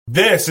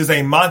This is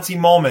a Montie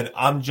moment.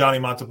 I'm Johnny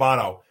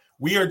Montalbano.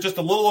 We are just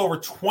a little over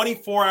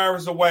 24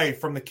 hours away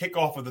from the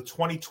kickoff of the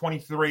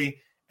 2023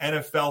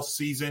 NFL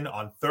season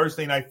on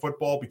Thursday Night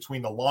Football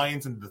between the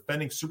Lions and the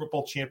defending Super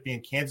Bowl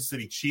champion Kansas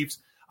City Chiefs.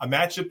 A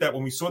matchup that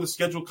when we saw the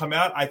schedule come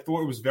out, I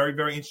thought it was very,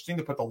 very interesting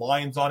to put the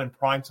Lions on in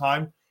prime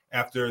time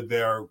after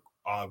their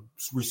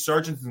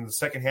resurgence in the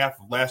second half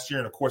of last year.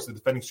 And, of course, the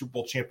defending Super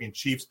Bowl champion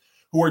Chiefs,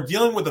 who are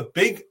dealing with a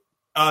big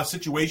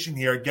situation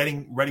here,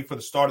 getting ready for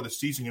the start of the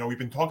season. You know, we've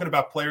been talking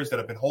about players that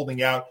have been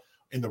holding out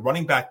in the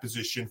running back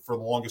position for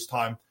the longest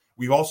time.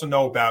 We also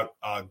know about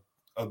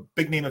a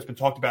big name that's been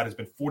talked about has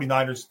been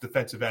 49ers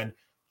defensive end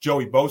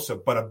Joey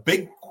Bosa. But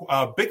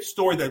a big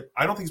story that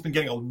I don't think has been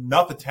getting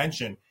enough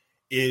attention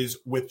is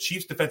with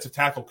Chiefs defensive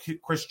tackle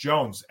Chris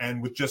Jones.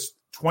 And with just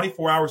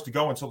 24 hours to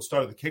go until the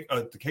start of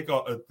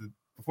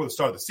before the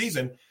start of the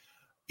season,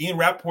 Ian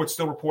Rappaport's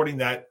still reporting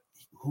that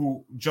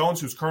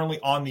Jones, who's currently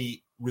on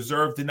the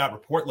reserve did not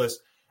report list,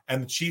 and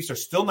the Chiefs are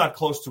still not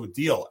close to a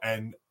deal.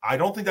 And I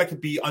don't think that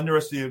could be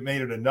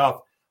underestimated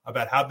enough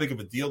about how big of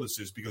a deal this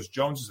is, because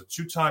Jones is a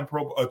two-time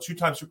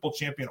Super Bowl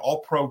champion,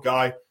 all-pro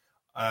guy.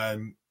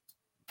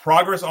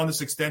 Progress on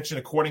this extension,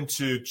 according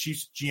to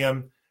Chiefs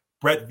GM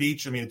Brett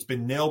Veach, it's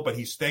been nil, but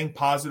he's staying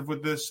positive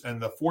with this.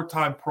 And the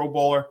four-time Pro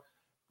Bowler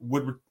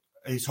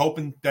he's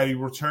hoping that he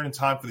will return in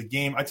time for the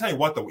game. I tell you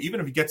what, though, even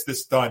if he gets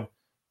this done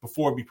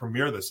before we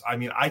premiere this,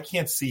 I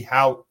can't see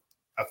how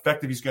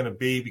effective he's going to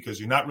be, because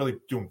you're not really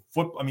doing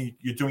football.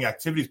 You're doing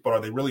activities, but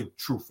are they really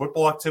true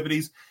football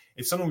activities?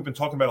 It's something we've been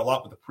talking about a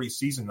lot with the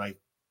preseason. Like,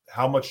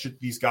 how much should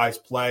these guys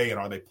play, and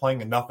are they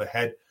playing enough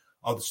ahead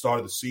of the start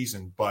of the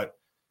season? But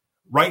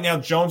right now,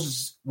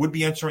 Jones would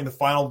be entering the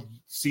final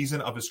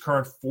season of his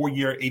current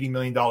 4-year, $80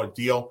 million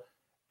deal.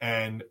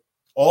 And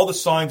all the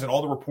signs and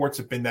all the reports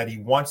have been that he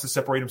wants to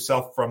separate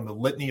himself from the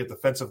litany of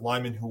defensive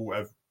linemen who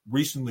have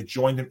recently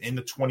joined him in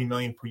the $20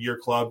 million per year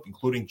club,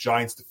 including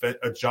Giants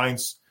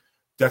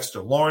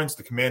Dexter Lawrence,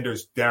 the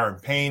Commanders' Darren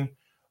Payne,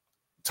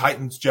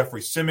 Titans'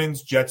 Jeffrey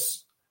Simmons,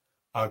 Jets'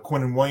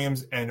 Quinnen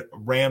Williams, and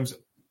Rams'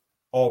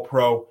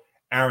 All-Pro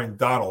Aaron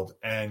Donald.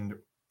 And,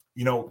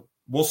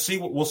 we'll see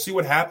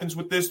what happens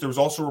with this. There was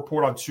also a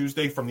report on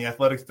Tuesday from the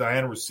Athletics'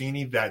 Diana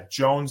Rossini that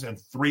Jones and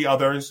three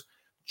others,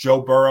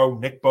 Joe Burrow,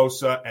 Nick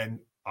Bosa,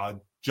 and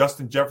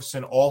Justin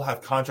Jefferson, all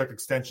have contract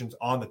extensions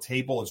on the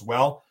table as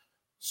well.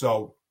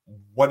 So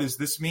what does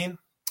this mean?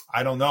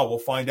 I don't know. We'll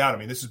find out.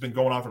 This has been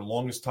going on for the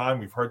longest time.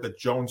 We've heard that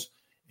Jones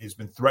has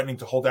been threatening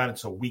to hold out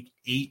until week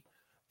 8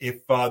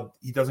 if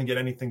he doesn't get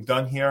anything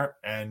done here.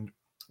 And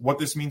what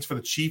this means for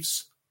the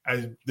Chiefs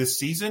this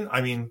season,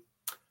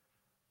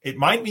 it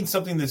might mean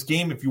something in this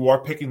game if you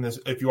are picking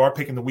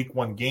the week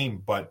 1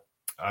 game. But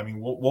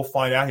we'll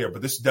find out here.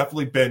 But this has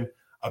definitely been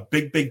a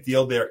big, big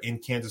deal there in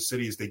Kansas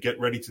City as they get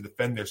ready to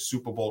defend their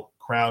Super Bowl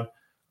crown.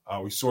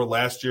 We saw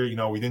last year.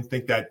 We didn't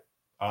think that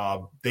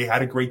they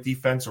had a great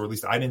defense, or at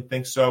least I didn't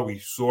think so. We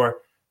saw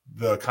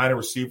the kind of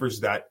receivers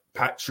that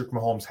Patrick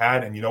Mahomes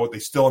had, and you know what? They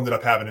still ended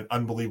up having an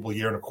unbelievable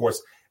year and, of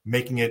course,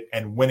 making it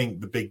and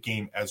winning the big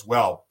game as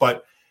well.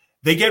 But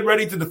they get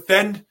ready to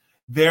defend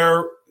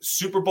their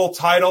Super Bowl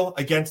title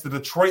against the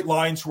Detroit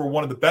Lions, who were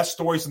one of the best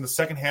stories in the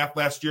second half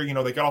last year.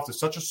 They got off to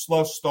such a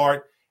slow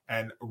start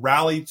and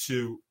rallied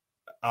to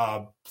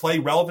play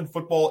relevant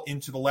football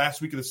into the last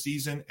week of the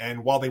season.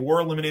 And while they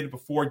were eliminated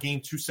before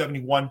game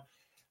 271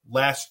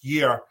 last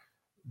year,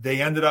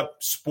 they ended up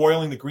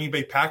spoiling the Green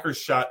Bay Packers'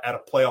 shot at a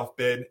playoff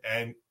bid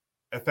and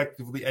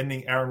effectively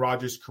ending Aaron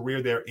Rodgers'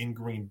 career there in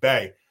Green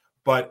Bay.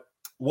 But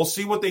we'll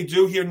see what they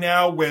do here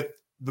now with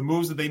the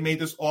moves that they made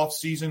this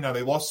offseason. Now,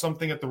 they lost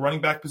something at the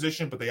running back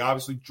position, but they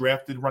obviously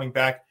drafted running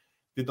back,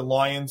 did the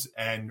Lions,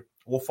 and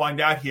we'll find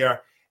out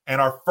here. And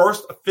our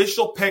first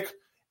official pick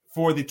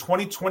for the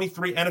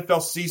 2023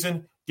 NFL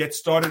season gets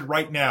started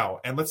right now.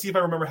 And let's see if I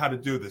remember how to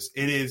do this.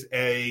 It is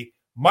a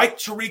Mike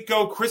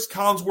Tirico, Chris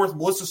Collinsworth,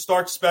 Melissa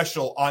Stark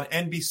special on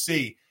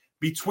NBC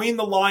between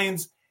the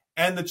Lions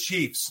and the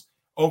Chiefs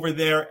over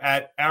there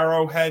at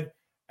Arrowhead.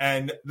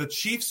 And the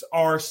Chiefs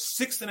are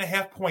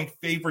 6.5-point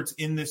favorites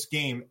in this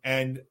game.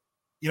 And,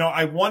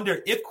 I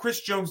wonder if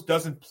Chris Jones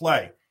doesn't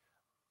play,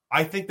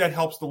 I think that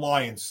helps the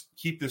Lions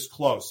keep this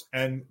close.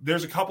 And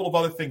there's a couple of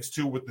other things,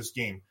 too, with this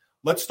game.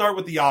 Let's start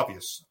with the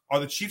obvious.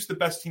 Are the Chiefs the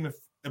best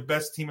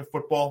team in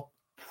football?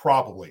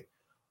 Probably.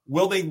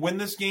 Will they win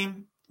this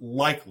game?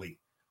 Likely.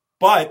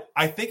 But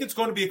I think it's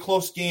going to be a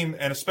close game,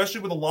 and especially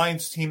with a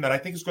Lions team that I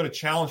think is going to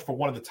challenge for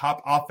one of the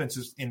top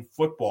offenses in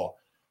football.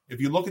 If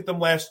you look at them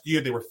last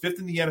year, they were 5th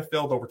in the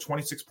NFL with over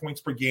 26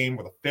 points per game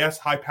with a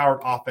fast,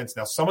 high-powered offense.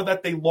 Now, some of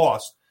that they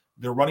lost.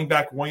 Their running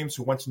back, Williams,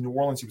 who went to New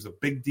Orleans, he was a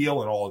big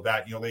deal and all of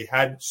that. They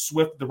had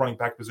Swift at the running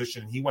back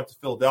position, and he went to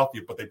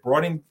Philadelphia. But they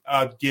brought in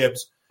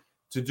Gibbs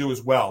to do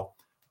as well.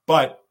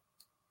 But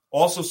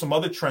also some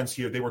other trends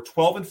here. They were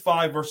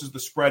 12-5 versus the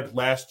spread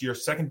last year,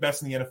 second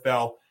best in the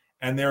NFL.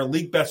 And they're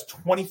league best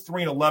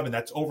 23-11.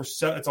 That's over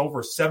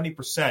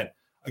 70%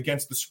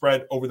 against the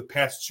spread over the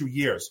past 2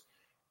 years.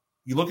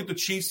 You look at the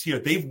Chiefs here.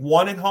 They've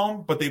won at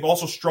home, but they've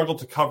also struggled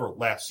to cover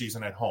last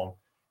season at home.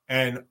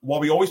 And while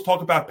we always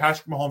talk about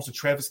Patrick Mahomes and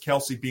Travis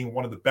Kelce being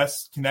one of the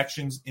best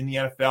connections in the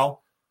NFL,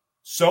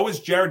 so is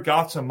Jared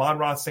Goff to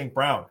Amon-Ra St.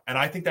 Brown. And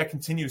I think that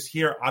continues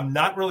here. I'm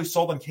not really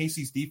sold on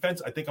KC's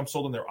defense. I think I'm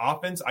sold on their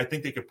offense. I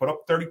think they could put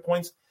up 30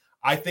 points.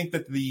 I think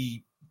that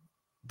the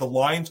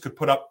Lions could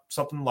put up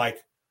something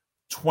like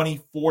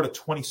 24 to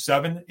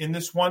 27 in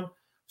this one.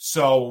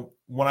 So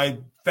when I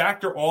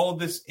factor all of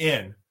this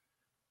in,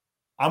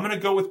 I'm going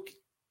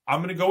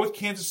to go with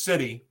Kansas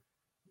City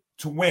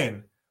to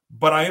win,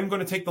 but I am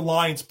going to take the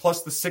Lions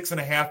plus the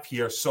 6.5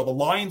 here. So the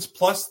Lions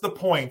plus the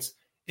points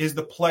is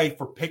the play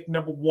for pick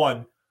number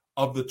 1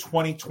 of the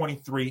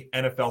 2023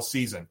 NFL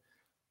season.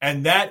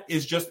 And that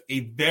is just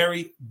a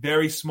very,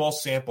 very small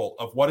sample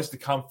of what is to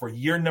come for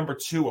year number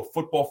 2 of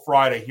Football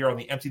Friday here on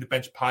the Empty the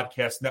Bench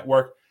Podcast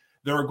Network.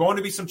 There are going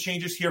to be some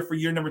changes here for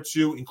year number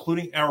 2,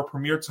 including our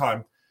premiere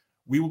time.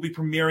 We will be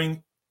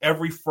premiering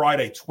every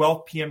Friday,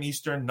 12 p.m.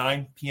 Eastern,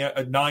 9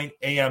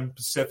 a.m.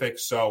 Pacific.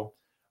 So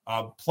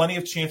plenty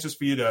of chances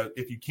for you to,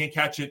 if you can't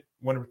catch it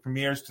when it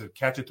premieres, to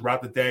catch it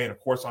throughout the day and, of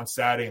course, on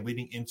Saturday and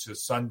leading into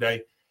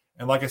Sunday.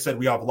 And like I said,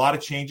 we have a lot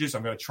of changes.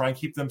 I'm going to try and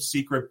keep them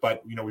secret,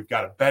 but, we've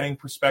got a betting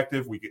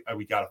perspective. We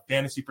got a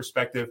fantasy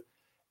perspective,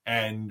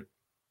 and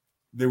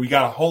we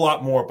got a whole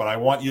lot more, but I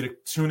want you to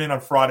tune in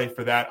on Friday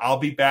for that. I'll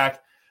be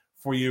back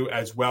for you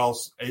as well.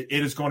 It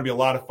is going to be a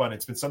lot of fun.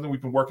 It's been something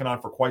we've been working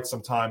on for quite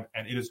some time,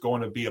 and it is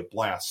going to be a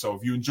blast. So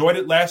if you enjoyed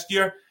it last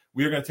year,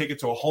 we are going to take it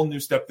to a whole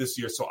new step this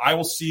year. So I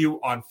will see you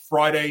on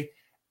Friday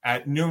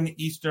at noon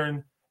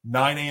Eastern,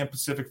 9 a.m.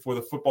 Pacific for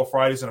the Football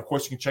Fridays. And, of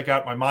course, you can check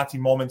out my Montie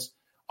Moments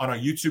on our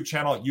YouTube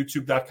channel at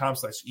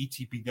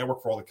youtube.com/ETB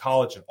Network for all the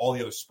college and all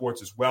the other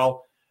sports as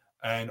well.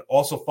 And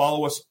also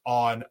follow us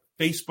on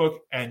Facebook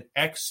and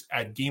X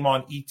at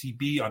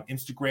GameOnETB, on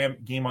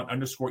Instagram,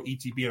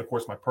 GameOn_ETB, and, of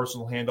course, my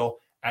personal handle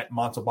at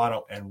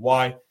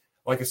MontalbanoNY.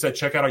 Like I said,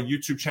 check out our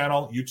YouTube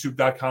channel,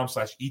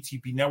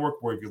 youtube.com/ETB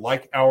Network, where if you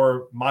like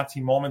our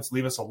Montie Moments,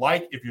 leave us a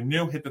like. If you're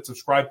new, hit the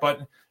subscribe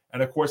button.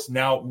 And, of course,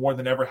 now more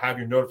than ever, have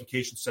your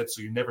notifications set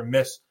so you never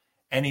miss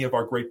any of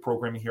our great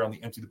programming here on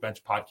the Empty the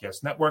Bench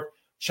Podcast Network.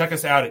 Check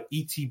us out at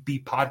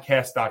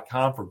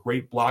etbpodcast.com for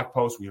great blog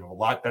posts. We have a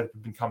lot that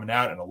have been coming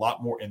out and a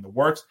lot more in the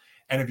works.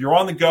 And if you're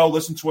on the go,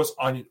 listen to us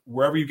on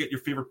wherever you get your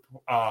favorite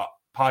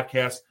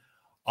podcasts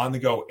on the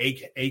go,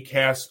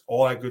 Acast,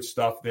 all that good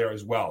stuff there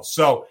as well.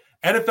 So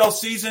NFL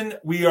season,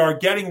 we are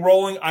getting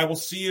rolling. I will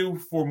see you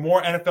for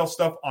more NFL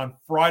stuff on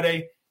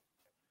Friday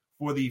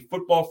for the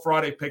Football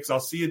Friday picks.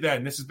 I'll see you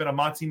then. This has been a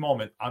Montie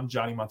Moment. I'm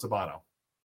Johnny Montalbano.